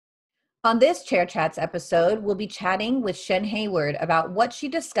On this Chair Chats episode, we'll be chatting with Shen Hayward about what she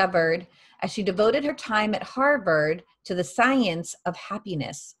discovered as she devoted her time at Harvard to the science of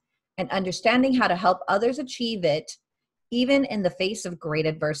happiness and understanding how to help others achieve it, even in the face of great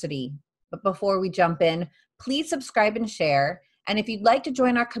adversity. But before we jump in, please subscribe and share. And if you'd like to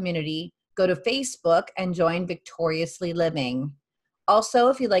join our community, go to Facebook and join Victoriously Living. Also,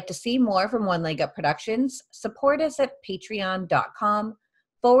 if you'd like to see more from One Leg Up Productions, support us at patreon.com/One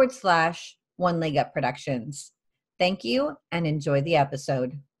Leg Up Productions. Thank you and enjoy the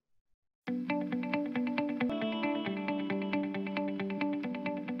episode.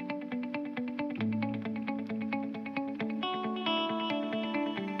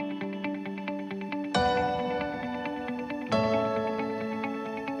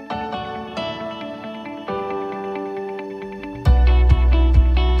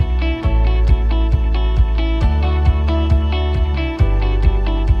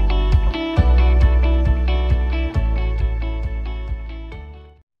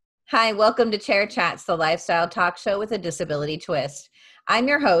 Hi, welcome to Chair Chats, the lifestyle talk show with a disability twist. I'm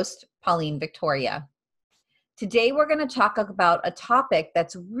your host, Pauline Victoria. Today, we're going to talk about a topic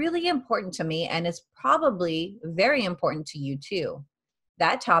that's really important to me and is probably very important to you too.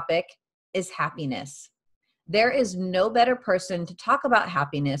 That topic is happiness. There is no better person to talk about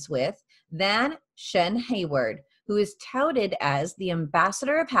happiness with than Shen Hayward, who is touted as the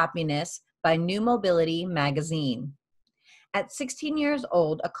ambassador of happiness by New Mobility magazine. At 16 years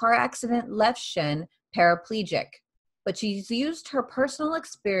old, a car accident left Shen paraplegic, but she's used her personal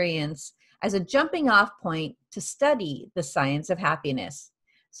experience as a jumping off point to study the science of happiness.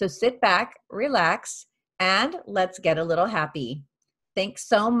 So sit back, relax, and let's get a little happy. Thanks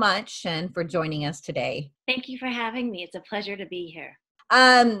so much, Shen, for joining us today. Thank you for having me. It's a pleasure to be here.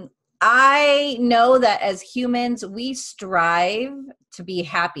 I know that as humans, we strive to be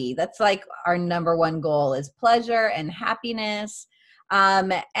happy. That's like our number one goal is pleasure and happiness.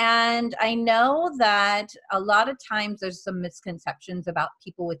 And I know that a lot of times there's some misconceptions about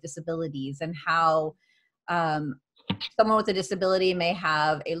people with disabilities and how someone with a disability may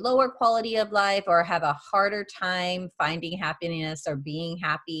have a lower quality of life or have a harder time finding happiness or being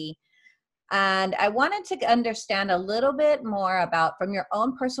happy. And I wanted to understand a little bit more about, from your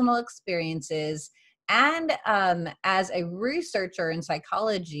own personal experiences and as a researcher in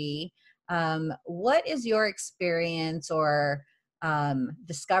psychology, what is your experience or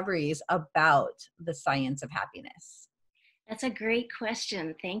discoveries about the science of happiness? That's a great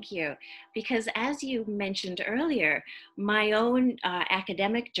question. Thank you. Because as you mentioned earlier, my own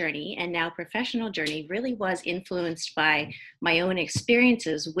academic journey and now professional journey really was influenced by my own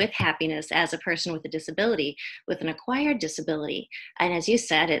experiences with happiness as a person with a disability, with an acquired disability. And as you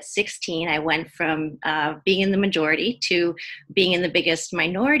said, at 16, I went from being in the majority to being in the biggest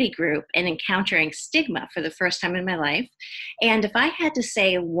minority group and encountering stigma for the first time in my life. And if I had to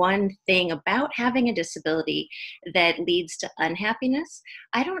say one thing about having a disability that leads to unhappiness,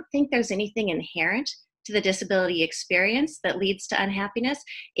 I don't think there's anything inherent to the disability experience that leads to unhappiness.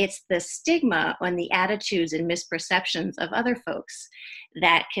 It's the stigma and the attitudes and misperceptions of other folks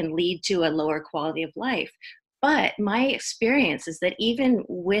that can lead to a lower quality of life. But my experience is that even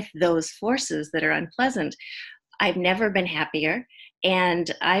with those forces that are unpleasant, I've never been happier.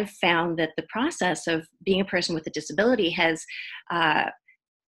 And I've found that the process of being a person with a disability has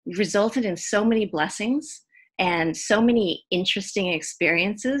resulted in so many blessings and so many interesting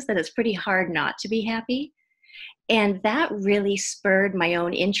experiences that it's pretty hard not to be happy. And that really spurred my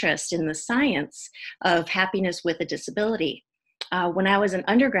own interest in the science of happiness with a disability. When I was an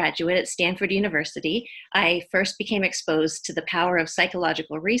undergraduate at Stanford University, I first became exposed to the power of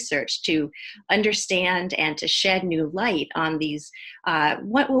psychological research to understand and to shed new light on these,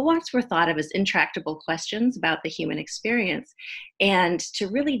 what once were thought of as intractable questions about the human experience, and to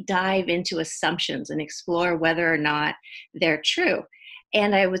really dive into assumptions and explore whether or not they're true.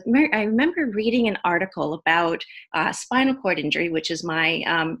 And I remember reading an article about spinal cord injury, which is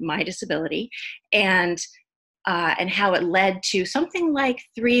my disability, and how it led to something like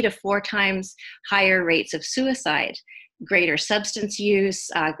 3 to 4 times higher rates of suicide, greater substance use,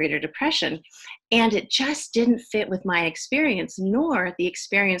 greater depression. And it just didn't fit with my experience, nor the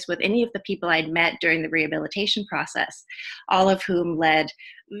experience with any of the people I'd met during the rehabilitation process, all of whom led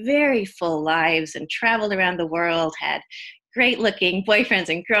very full lives and traveled around the world, had great looking boyfriends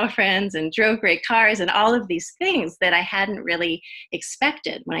and girlfriends and drove great cars and all of these things that I hadn't really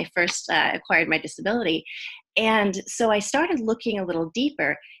expected when I first acquired my disability. And so I started looking a little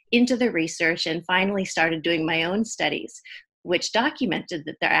deeper into the research and finally started doing my own studies, which documented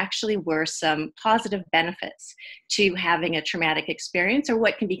that there actually were some positive benefits to having a traumatic experience, or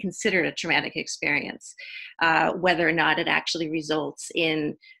what can be considered a traumatic experience, whether or not it actually results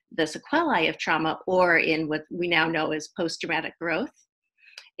in the sequelae of trauma or in what we now know as post-traumatic growth.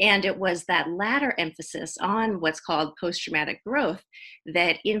 And it was that latter emphasis on what's called post-traumatic growth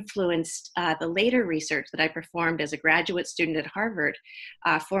that influenced the later research that I performed as a graduate student at Harvard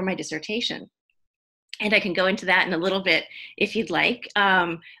for my dissertation. And I can go into that in a little bit if you'd like.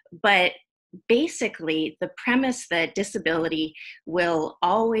 But basically, the premise that disability will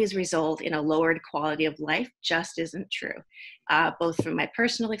always result in a lowered quality of life just isn't true, both from my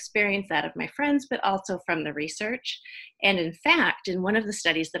personal experience, that of my friends, but also from the research. And in fact, in one of the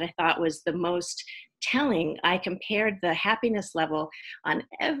studies that I thought was the most telling, I compared the happiness level on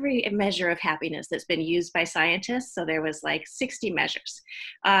every measure of happiness that's been used by scientists. So there was like 60 measures.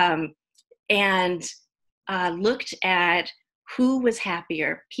 And looked at who was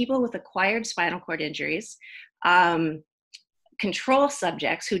happier: people with acquired spinal cord injuries, control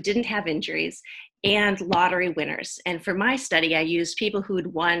subjects who didn't have injuries, and lottery winners. And for my study, I used people who had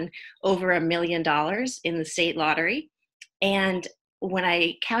won over $1 million in the state lottery. And when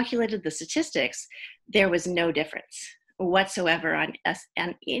I calculated the statistics, there was no difference whatsoever on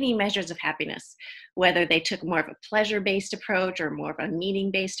any measures of happiness, whether they took more of a pleasure-based approach or more of a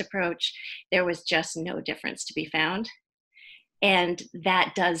meaning-based approach. There was just no difference to be found. And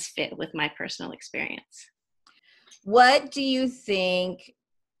that does fit with my personal experience. What do you think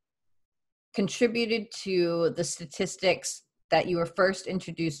contributed to the statistics that you were first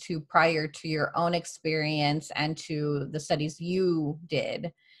introduced to prior to your own experience and to the studies you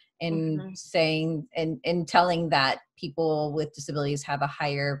did in saying and telling that people with disabilities have a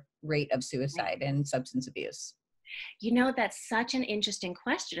higher rate of suicide and substance abuse? You know, that's such an interesting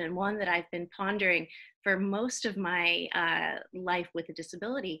question, and one that I've been pondering for most of my life with a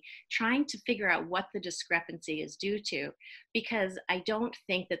disability, trying to figure out what the discrepancy is due to, because I don't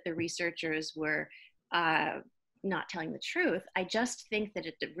think that the researchers were not telling the truth. I just think that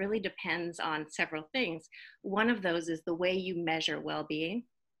it really depends on several things. One of those is the way you measure well-being.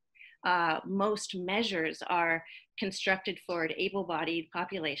 Most measures are constructed for an able-bodied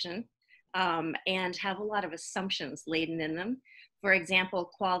population and have a lot of assumptions laden in them. For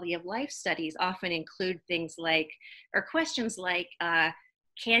example, quality of life studies often include things like, or questions like,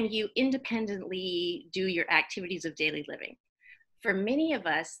 can you independently do your activities of daily living? For many of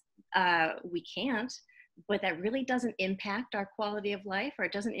us, we can't, but that really doesn't impact our quality of life, or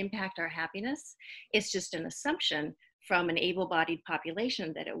it doesn't impact our happiness. It's just an assumption from an able-bodied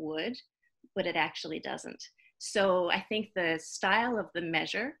population that it would, but it actually doesn't. So I think the style of the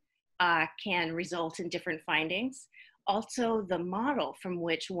measure can result in different findings. Also, the model from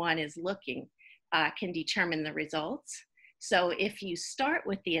which one is looking can determine the results. So if you start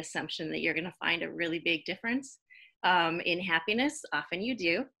with the assumption that you're going to find a really big difference in happiness, often you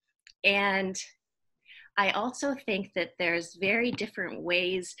do. And I also think that there's very different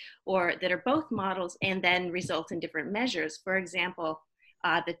ways, or that are both models and then result in different measures. For example,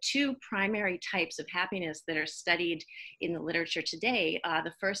 the two primary types of happiness that are studied in the literature today,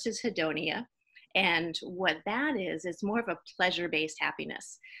 the first is hedonia. And what that is more of a pleasure-based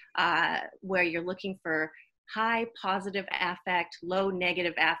happiness, where you're looking for high positive affect, low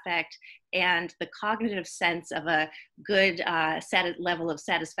negative affect, and the cognitive sense of a good level of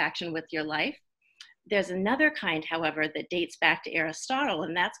satisfaction with your life. There's another kind, however, that dates back to Aristotle,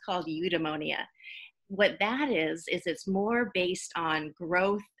 and that's called eudaimonia. What that is it's more based on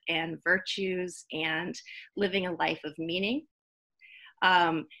growth and virtues and living a life of meaning.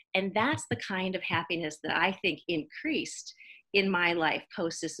 And that's the kind of happiness that I think increased in my life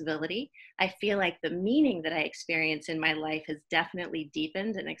post-disability. I feel like the meaning that I experience in my life has definitely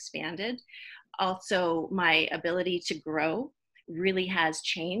deepened and expanded. Also, my ability to grow really has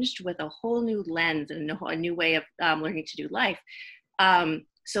changed with a whole new lens and a new way of learning to do life.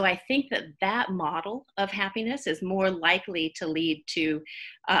 So I think that that model of happiness is more likely to lead to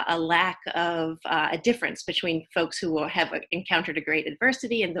a lack of a difference between folks who have encountered a great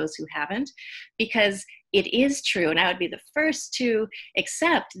adversity and those who haven't, because it is true, and I would be the first to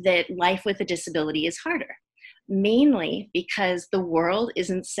accept that life with a disability is harder, mainly because the world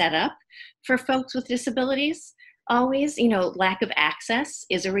isn't set up for folks with disabilities. Always, lack of access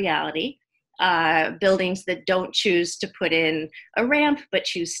is a reality. Buildings that don't choose to put in a ramp but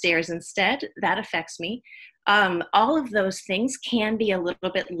choose stairs instead, that affects me. All of those things can be a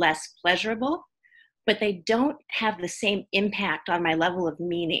little bit less pleasurable, but they don't have the same impact on my level of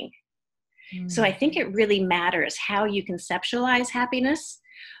meaning. So I think it really matters how you conceptualize happiness,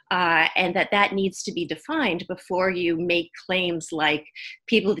 and that needs to be defined before you make claims like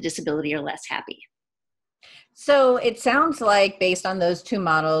people with a disability are less happy. So it sounds like, based on those two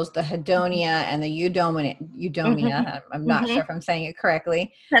models, the hedonia and the eudomia, I'm not sure if I'm saying it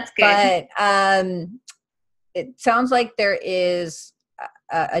correctly. That's good. But it sounds like there is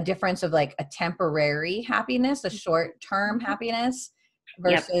a difference of like a temporary happiness, a short-term happiness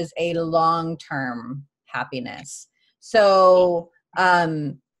versus a long-term happiness. So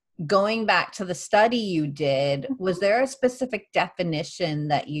going back to the study you did, was there a specific definition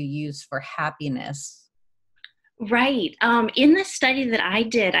that you used for happiness? Right. In the study that I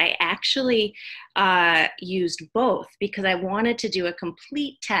did, I actually used both because I wanted to do a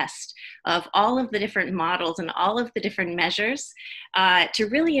complete test of all of the different models and all of the different measures to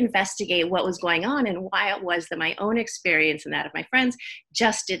really investigate what was going on and why it was that my own experience and that of my friends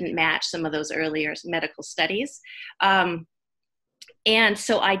just didn't match some of those earlier medical studies. And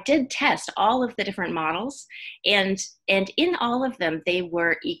so I did test all of the different models, and in all of them, they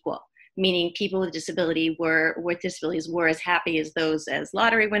were equal. Meaning people with disabilities were as happy as those as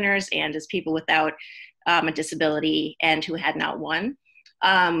lottery winners and as people without a disability and who had not won,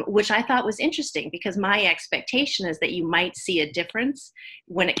 which I thought was interesting because my expectation is that you might see a difference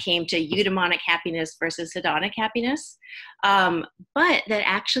when it came to eudaimonic happiness versus hedonic happiness, but that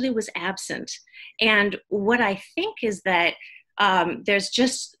actually was absent. And what I think is that there's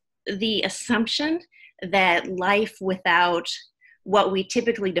just the assumption that life without what we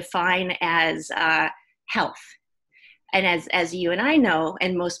typically define as health. And as you and I know,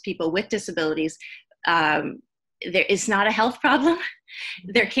 and most people with disabilities, there is not a health problem.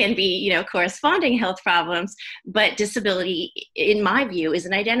 There can be, corresponding health problems, but disability, in my view, is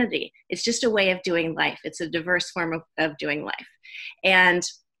an identity. It's just a way of doing life. It's a diverse form of doing life.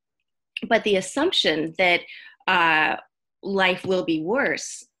 But the assumption that life will be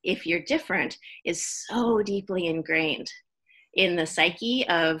worse if you're different is so deeply ingrained in the psyche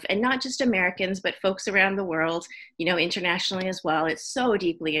of, and not just Americans, but folks around the world, internationally as well. It's so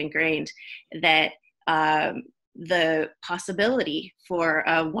deeply ingrained that the possibility for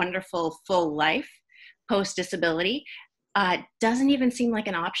a wonderful full life post-disability doesn't even seem like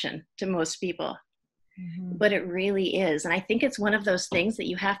an option to most people. Mm-hmm. But it really is. And I think it's one of those things that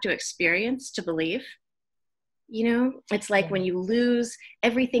you have to experience to believe. It's like when you lose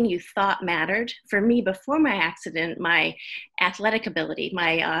everything you thought mattered. For me, before my accident, my athletic ability,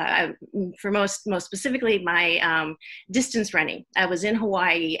 for most specifically, my distance running. I was in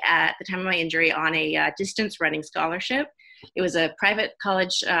Hawaii at the time of my injury on a distance running scholarship. It was a private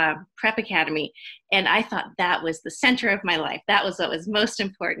college prep academy. And I thought that was the center of my life. That was what was most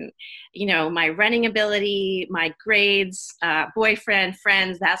important. My running ability, my grades, boyfriend,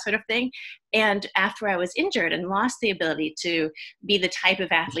 friends, that sort of thing. And after I was injured and lost the ability to be the type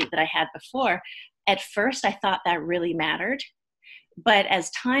of athlete that I had before, at first I thought that really mattered. But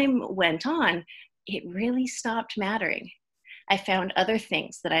as time went on, it really stopped mattering. I found other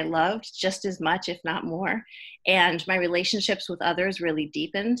things that I loved just as much, if not more. And my relationships with others really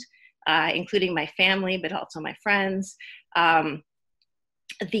deepened, including my family, but also my friends. The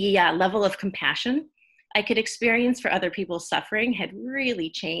level of compassion I could experience for other people's suffering had really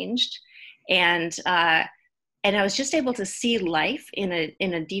changed. And I was just able to see life in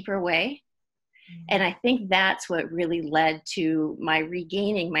a deeper way. And I think that's what really led to my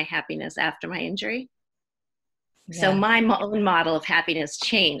regaining my happiness after my injury. Yeah. So my own model of happiness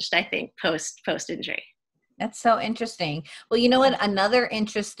changed, I think, post-injury. That's so interesting. Well, you know what? Another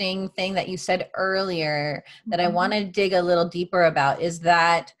interesting thing that you said earlier that I want to dig a little deeper about is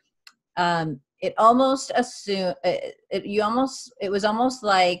that it was almost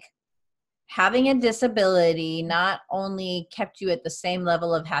like having a disability not only kept you at the same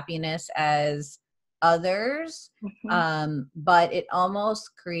level of happiness as others, but it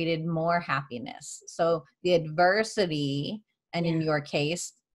almost created more happiness. So the adversity, and in your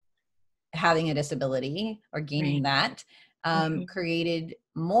case, having a disability or gaining that, created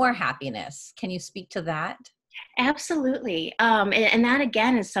more happiness. Can you speak to that? Absolutely. And that,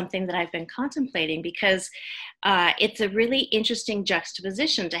 again, is something that I've been contemplating because it's a really interesting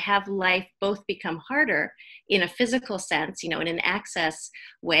juxtaposition to have life both become harder in a physical sense, in an access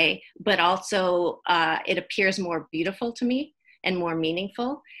way, but also it appears more beautiful to me and more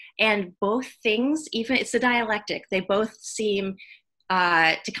meaningful. And both things, even it's a dialectic, they both seem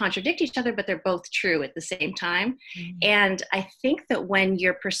to contradict each other, but they're both true at the same time. And I think that when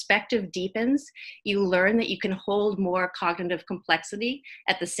your perspective deepens, you learn that you can hold more cognitive complexity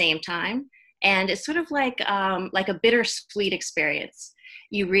at the same time. And it's sort of like a bittersweet experience.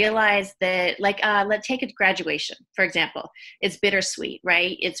 you realize that, like, let's take a graduation, for example. It's bittersweet,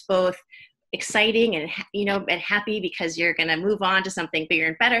 right? It's both exciting and, and happy because you're going to move on to something bigger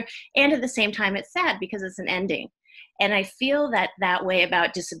and better. And at the same time, it's sad because it's an ending. And I feel that way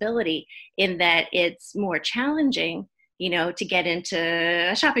about disability, in that it's more challenging, to get into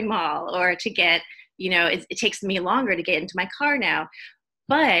a shopping mall, or to get, it takes me longer to get into my car now.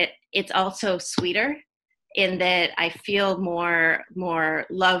 But it's also sweeter, in that I feel more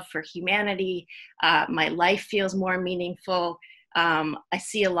love for humanity. My life feels more meaningful. I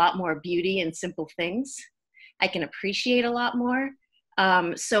see a lot more beauty in simple things. I can appreciate a lot more.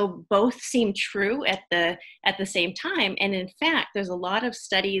 So both seem true at the same time. And in fact, there's a lot of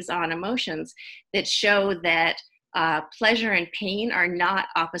studies on emotions that show that pleasure and pain are not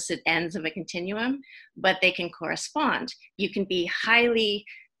opposite ends of a continuum, but they can correspond. You can be highly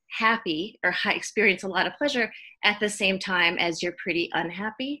happy or experience a lot of pleasure at the same time as you're pretty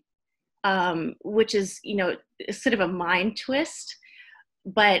unhappy, which is, sort of a mind twist.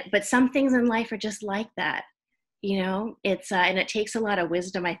 But some things in life are just like that. It's and it takes a lot of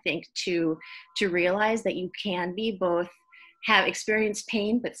wisdom, I think, to realize that you can be both, have experienced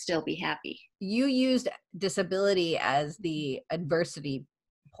pain but still be happy. You used disability as the adversity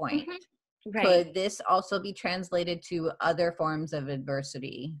point. Mm-hmm. Right. Could this also be translated to other forms of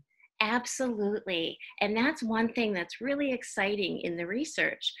adversity? Absolutely. And that's one thing that's really exciting in the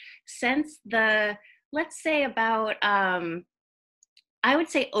research. Since let's say about, I would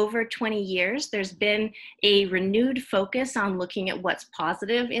say over 20 years, there's been a renewed focus on looking at what's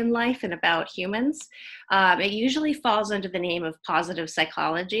positive in life and about humans. It usually falls under the name of positive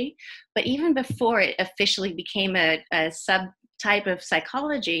psychology, but even before it officially became a subtype of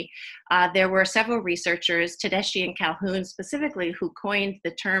psychology, there were several researchers, Tedeshi and Calhoun specifically, who coined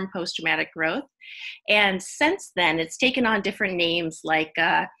the term post-traumatic growth. And since then, it's taken on different names, like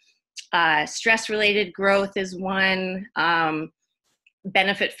stress-related growth is one,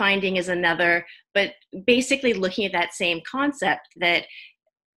 benefit finding is another, but basically looking at that same concept, that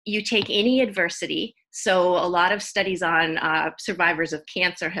you take any adversity. So a lot of studies on survivors of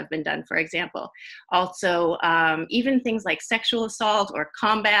cancer have been done, for example. Also, even things like sexual assault or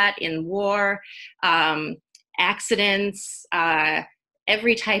combat in war, accidents,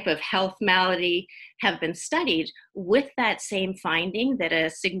 every type of health malady have been studied with that same finding, that a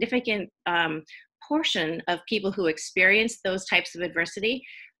significant portion of people who experience those types of adversity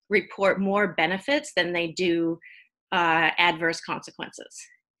report more benefits than they do adverse consequences,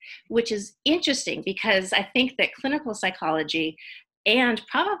 which is interesting, because I think that clinical psychology and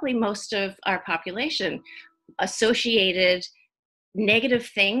probably most of our population associated negative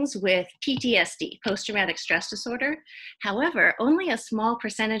things with PTSD, post-traumatic stress disorder. However, only a small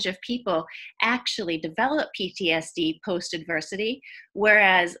percentage of people actually develop PTSD post-adversity,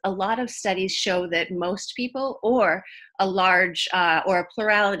 whereas a lot of studies show that most people, or a large or a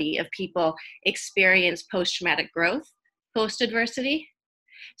plurality of people, experience post-traumatic growth post-adversity.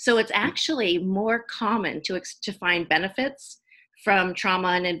 So it's actually more common to find benefits from trauma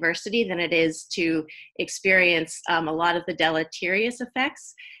and adversity than it is to experience a lot of the deleterious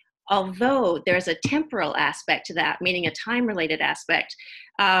effects. Although there's a temporal aspect to that, meaning a time-related aspect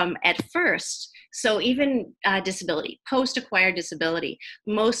at first. So even disability, post-acquired disability,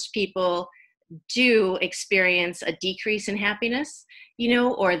 most people do experience a decrease in happiness,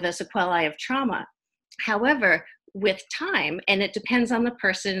 or the sequelae of trauma. However, with time, and it depends on the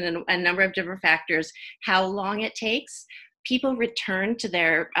person and a number of different factors, how long it takes, people return to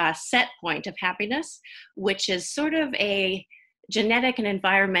their set point of happiness, which is sort of a genetic and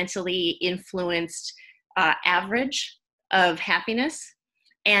environmentally influenced average of happiness.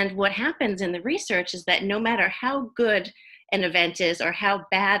 And what happens in the research is that no matter how good an event is or how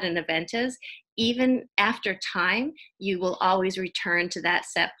bad an event is, even after time, you will always return to that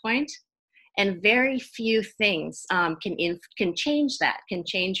set point. And very few things can change that, can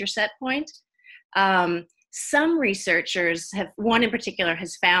change your set point. Some researchers one in particular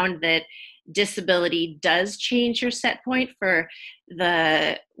has found that disability does change your set point for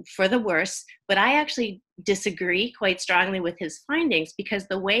the worse, but I actually disagree quite strongly with his findings, because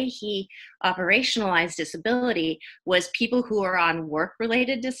the way he operationalized disability was people who are on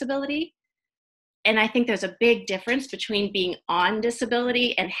work-related disability. And I think there's a big difference between being on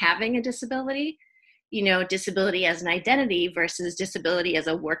disability and having a disability, disability as an identity versus disability as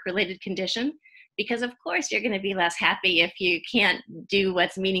a work-related condition. Because of course you're going to be less happy if you can't do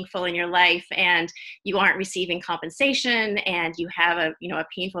what's meaningful in your life, and you aren't receiving compensation, and you have a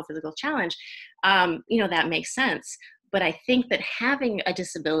painful physical challenge. That makes sense. But I think that having a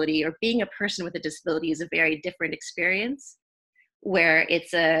disability or being a person with a disability is a very different experience. where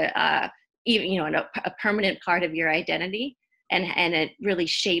it's a permanent part of your identity, and it really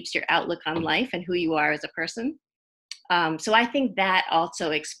shapes your outlook on life and who you are as a person. So I think that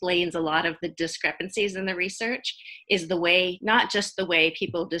also explains a lot of the discrepancies in the research, is the way, not just the way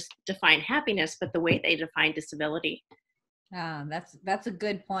people define happiness, but the way they define disability. That's a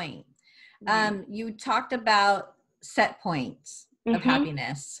good point. You talked about set points of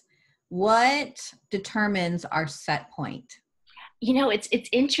happiness. What determines our set point? It's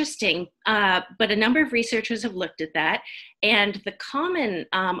interesting, but a number of researchers have looked at that. And the common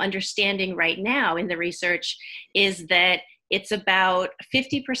understanding right now in the research is that it's about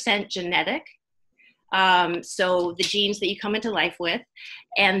 50% genetic, so the genes that you come into life with,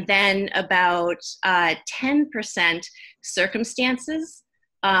 and then about 10% circumstances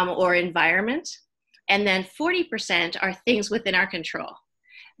or environment, and then 40% are things within our control,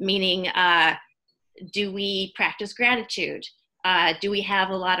 meaning do we practice gratitude? Do we have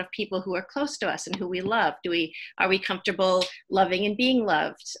a lot of people who are close to us and who we love? Are we comfortable loving and being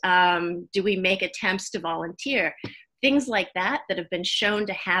loved? Do we make attempts to volunteer? Things like that have been shown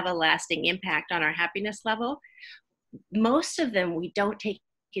to have a lasting impact on our happiness level. Most of them we don't take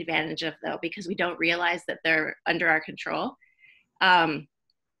advantage of, though, because we don't realize that they're under our control.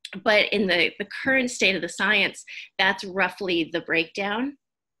 But in the current state of the science, that's roughly the breakdown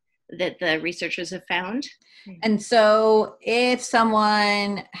that the researchers have found. And so if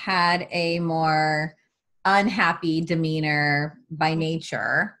someone had a more unhappy demeanor by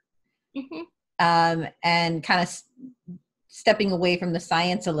nature, and kind of stepping away from the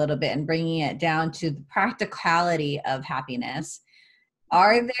science a little bit and bringing it down to the practicality of happiness,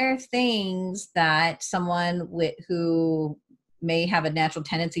 are there things that someone who may have a natural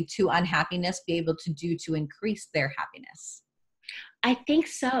tendency to unhappiness be able to do to increase their happiness? I think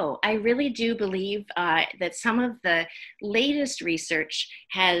so. I really do believe that some of the latest research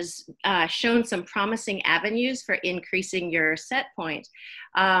has shown some promising avenues for increasing your set point.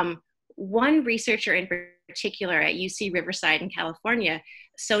 One researcher in particular at UC Riverside in California,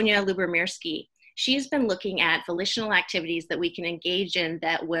 Sonya Lyubomirsky, she's been looking at volitional activities that we can engage in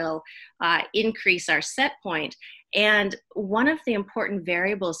that will increase our set point. And one of the important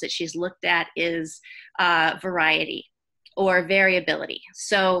variables that she's looked at is variety or variability.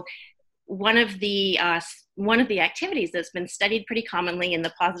 So one of the activities that's been studied pretty commonly in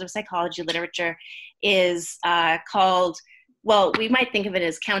the positive psychology literature is called, well, we might think of it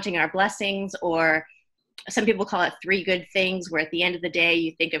as counting our blessings, or some people call it 3 good things, where at the end of the day,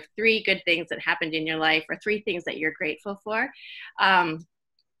 you think of 3 good things that happened in your life, or 3 things that you're grateful for.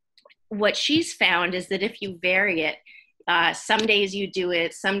 What she's found is that if you vary it, some days you do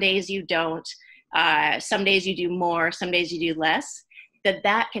it, some days you don't, some days you do more, some days you do less,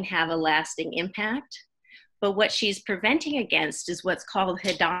 that can have a lasting impact. But what she's preventing against is what's called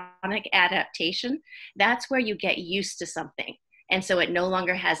hedonic adaptation. That's where you get used to something, and so it no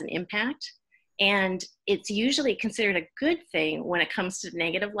longer has an impact. And it's usually considered a good thing when it comes to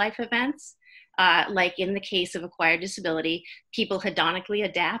negative life events. Like in the case of acquired disability, people hedonically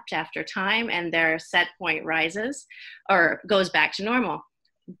adapt after time and their set point rises or goes back to normal.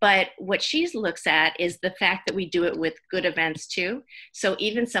 But what she looks at is the fact that we do it with good events too. So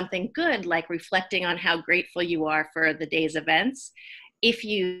even something good, like reflecting on how grateful you are for the day's events, if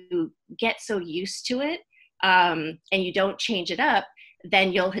you get so used to it and you don't change it up,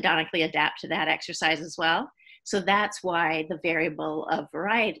 then you'll hedonically adapt to that exercise as well. So that's why the variable of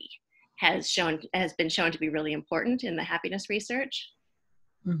variety has been shown to be really important in the happiness research.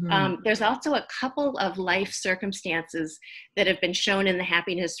 There's also a couple of life circumstances that have been shown in the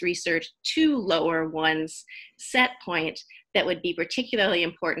happiness research to lower one's set point that would be particularly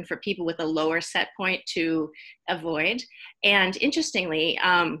important for people with a lower set point to avoid. And interestingly,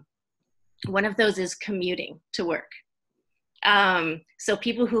 one of those is commuting to work. So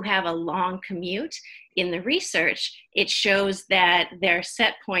people who have a long commute, in the research, it shows that their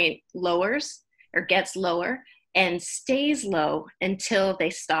set point lowers or gets lower and stays low until they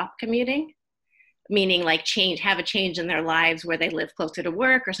stop commuting, meaning like have a change in their lives where they live closer to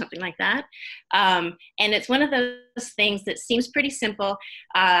work or something like that. And it's one of those things that seems pretty simple.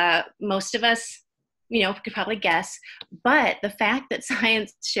 Most of us, could probably guess, but the fact that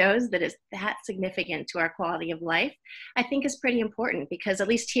science shows that it's that significant to our quality of life, I think is pretty important, because at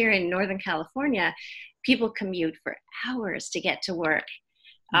least here in Northern California, people commute for hours to get to work.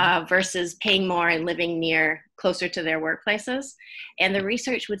 Versus paying more and living closer to their workplaces. And the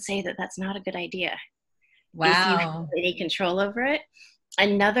research would say that that's not a good idea. Wow. If you have any control over it.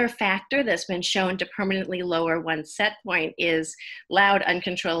 Another factor that's been shown to permanently lower one's set point is loud,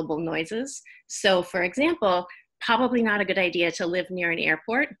 uncontrollable noises. So for example, probably not a good idea to live near an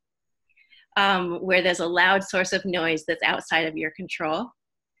airport where there's a loud source of noise that's outside of your control.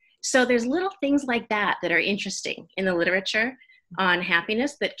 So there's little things like that that are interesting in the literature on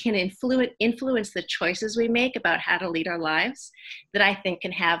happiness that can influence the choices we make about how to lead our lives, that I think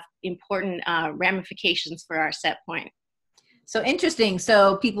can have important ramifications for our set point. So interesting.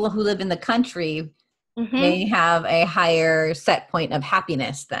 So people who live in the country may have a higher set point of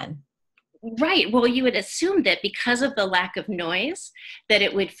happiness then. Right. Well, you would assume that because of the lack of noise, that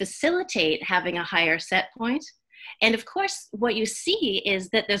it would facilitate having a higher set point. And of course, what you see is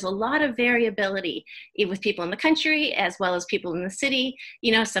that there's a lot of variability with people in the country as well as people in the city.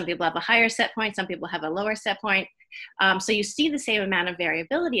 You know, some people have a higher set point, some people have a lower set point. So you see the same amount of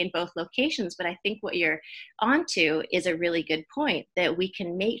variability in both locations, but I think what you're onto is a really good point, that we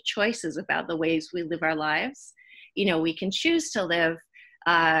can make choices about the ways we live our lives. You know, we can choose to live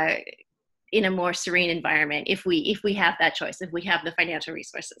in a more serene environment if we have that choice, if we have the financial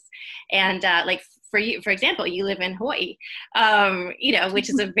resources. And like for you, for example, you live in Hawaii, you know, which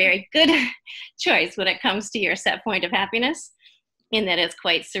is a very good choice when it comes to your set point of happiness, in that it's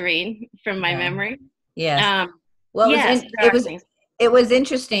quite serene from my memory. Yes. Well, yes, it was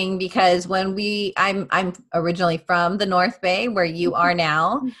interesting because when I'm originally from the North Bay, where you are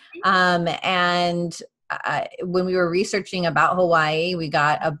now, and when we were researching about Hawaii, we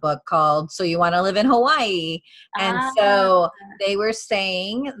got a book called So You Want to Live in Hawaii. And so they were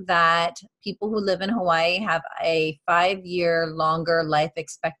saying that people who live in Hawaii have a 5-year longer life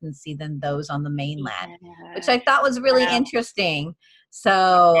expectancy than those on the mainland, which I thought was really interesting.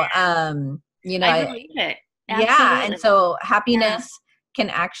 So, you know, I believe it. Absolutely. Yeah. And so happiness can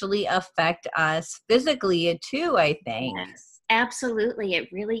actually affect us physically too, I think. Yes, absolutely. It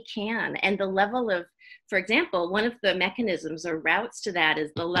really can. And the level of, for example, one of the mechanisms or routes to that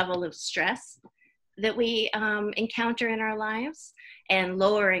is the level of stress that we encounter in our lives. And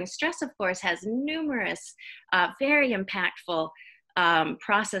lowering stress, of course, has numerous very impactful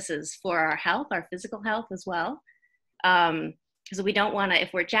processes for our health, our physical health as well. Because we don't want to,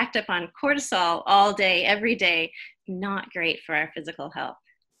 if we're jacked up on cortisol all day, every day, not great for our physical health.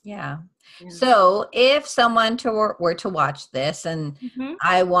 Yeah. So if someone were to watch this and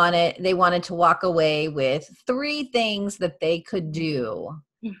they wanted to walk away with 3 things that they could do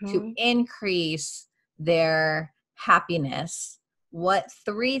to increase their happiness, what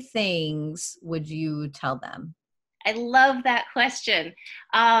 3 things would you tell them? I love that question.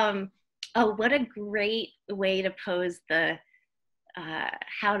 Oh, what a great way to pose the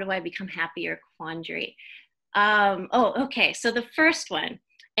how do I become happier quandary. Okay. So the first one,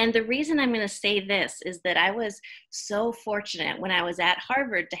 and the reason I'm going to say this is that I was so fortunate when I was at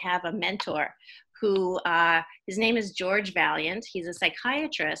Harvard to have a mentor who, his name is George Valiant. He's a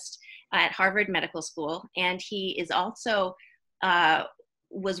psychiatrist at Harvard Medical School, and he is also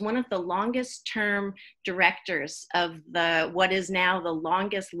was one of the longest term directors of what is now the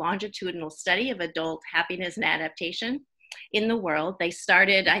longest longitudinal study of adult happiness and adaptation in the world. They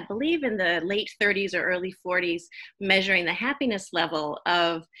started, I believe, in the late 30s or early 40s, measuring the happiness level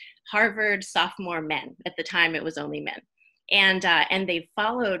of Harvard sophomore men. At the time, it was only men. And they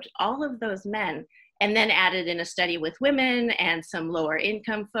followed all of those men and then added in a study with women and some lower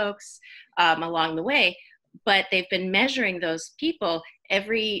income folks along the way. But they've been measuring those people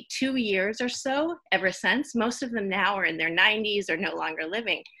every 2 years or so ever since. Most of them now are in their 90s or no longer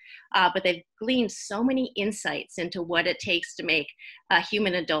living. But they've gleaned so many insights into what it takes to make a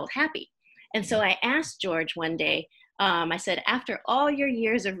human adult happy. And so I asked George one day, I said, after all your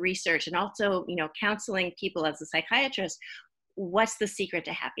years of research and also, you know, counseling people as a psychiatrist, what's the secret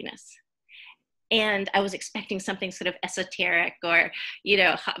to happiness? And I was expecting something sort of esoteric or, you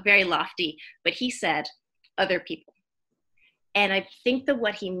know, very lofty, but he said, other people. And I think that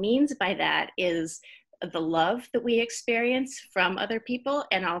what he means by that is the love that we experience from other people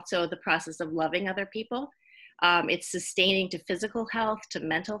and also the process of loving other people. It's sustaining to physical health, to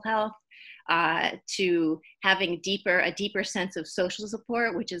mental health, to having a deeper sense of social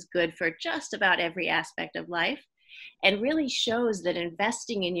support, which is good for just about every aspect of life, and really shows that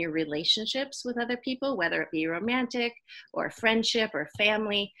investing in your relationships with other people, whether it be romantic or friendship or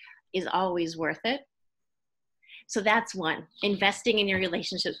family, is always worth it. So that's one, investing in your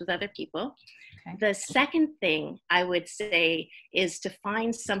relationships with other people. Okay. The second thing I would say is to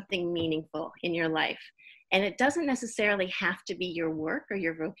find something meaningful in your life. And it doesn't necessarily have to be your work or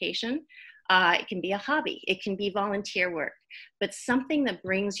your vocation. It can be a hobby. It can be volunteer work, but something that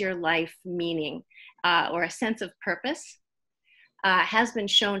brings your life meaning or a sense of purpose. has been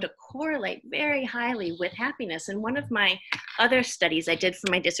shown to correlate very highly with happiness. And one of my other studies I did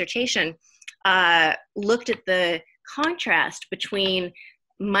for my dissertation looked at the contrast between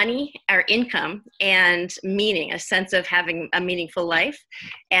money or income and meaning, a sense of having a meaningful life,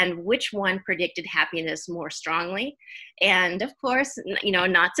 and which one predicted happiness more strongly. And of course,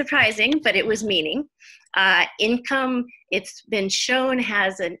 not surprising, but it was meaning. Income, it's been shown,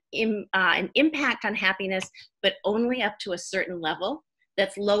 has an impact on happiness, but only up to a certain level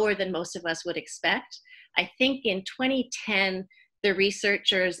that's lower than most of us would expect. I think in 2010, the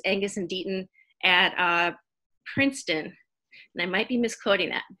researchers, Angus and Deaton at Princeton, and I might be misquoting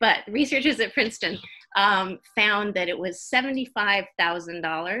that, but researchers at Princeton found that it was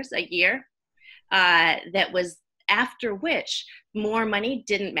 $75,000 a year that was after which more money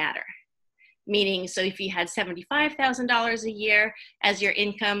didn't matter. Meaning, so if you had $75,000 a year as your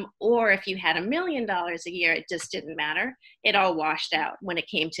income, or if you had $1 million a year, it just didn't matter. It all washed out when it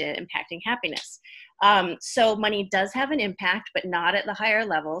came to impacting happiness. So money does have an impact, but not at the higher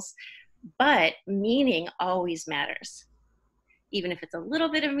levels. But meaning always matters. Even if it's a little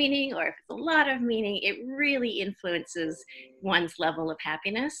bit of meaning or if it's a lot of meaning, it really influences one's level of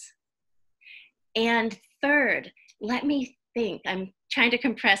happiness. And third, let me think. I'm trying to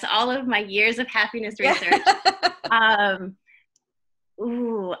compress all of my years of happiness research. I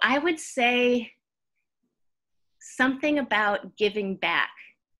would say something about giving back.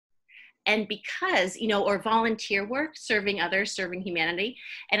 And because, or volunteer work, serving others, serving humanity.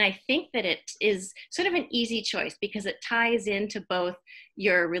 And I think that it is sort of an easy choice because it ties into both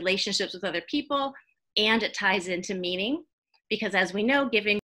your relationships with other people and it ties into meaning. Because as we know,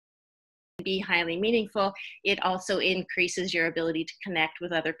 giving can be highly meaningful. It also increases your ability to connect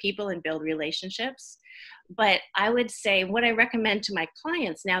with other people and build relationships. But I would say what I recommend to my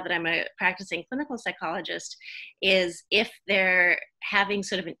clients now that I'm a practicing clinical psychologist is if they're having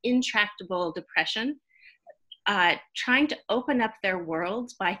sort of an intractable depression, trying to open up their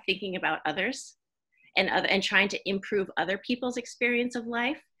worlds by thinking about others and trying to improve other people's experience of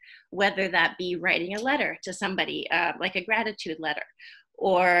life, whether that be writing a letter to somebody, like a gratitude letter,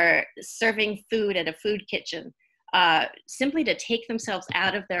 or serving food at a food kitchen. Simply to take themselves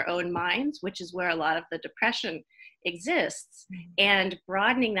out of their own minds, which is where a lot of the depression exists, and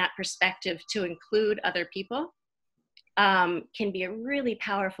broadening that perspective to include other people can be a really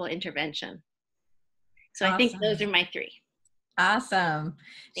powerful intervention. So awesome. I think those are my three. Awesome.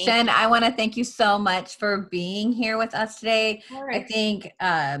 Shen, I want to thank you so much for being here with us today. I think,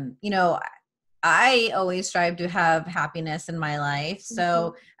 I always strive to have happiness in my life.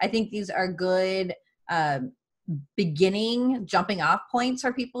 So I think these are good beginning jumping off points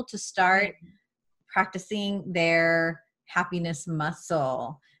for people to start practicing their happiness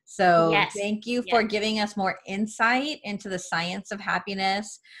muscle. So thank you for giving us more insight into the science of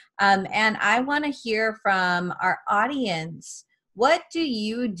happiness. And I want to hear from our audience. What do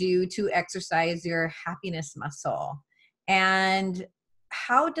you do to exercise your happiness muscle? And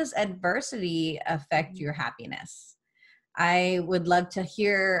how does adversity affect your happiness? I would love to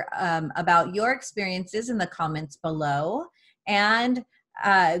hear about your experiences in the comments below. And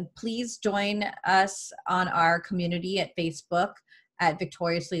please join us on our community at Facebook at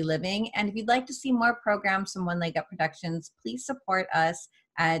Victoriously Living. And if you'd like to see more programs from One Leg Up Productions, please support us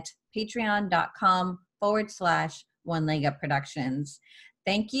at patreon.com/One Leg Up Productions.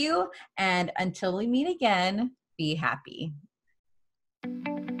 Thank you. And until we meet again, be happy.